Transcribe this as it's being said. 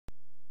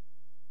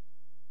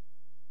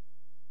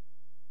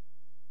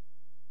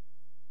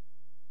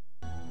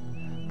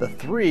The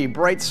three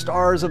bright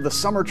stars of the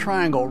summer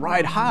triangle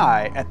ride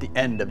high at the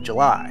end of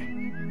July.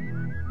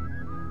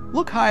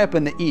 Look high up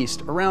in the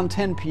east around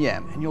 10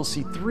 p.m. and you'll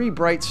see three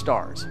bright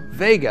stars,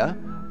 Vega,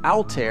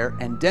 Altair,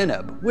 and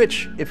Deneb,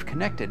 which, if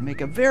connected, make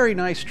a very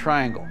nice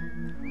triangle.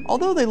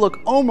 Although they look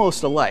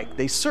almost alike,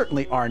 they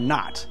certainly are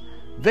not.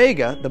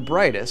 Vega, the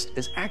brightest,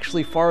 is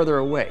actually farther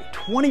away,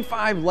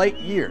 25 light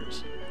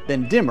years,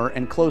 than dimmer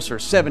and closer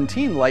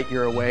 17 light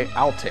year away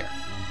Altair.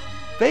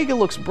 Vega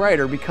looks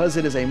brighter because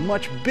it is a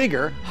much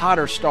bigger,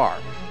 hotter star,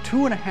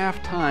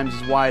 2.5 times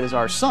as wide as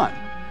our Sun,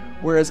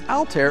 whereas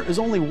Altair is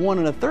only 1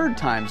 1/3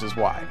 times as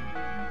wide.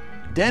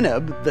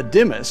 Deneb, the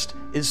dimmest,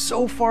 is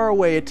so far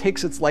away it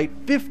takes its light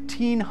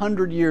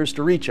 1,500 years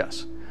to reach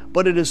us.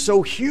 But it is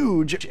so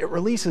huge, it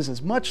releases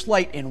as much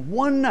light in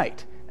one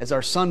night as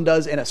our Sun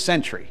does in a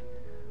century.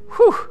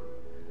 Whew!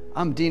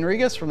 I'm Dean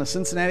Regas from the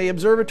Cincinnati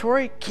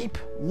Observatory. Keep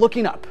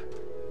looking up.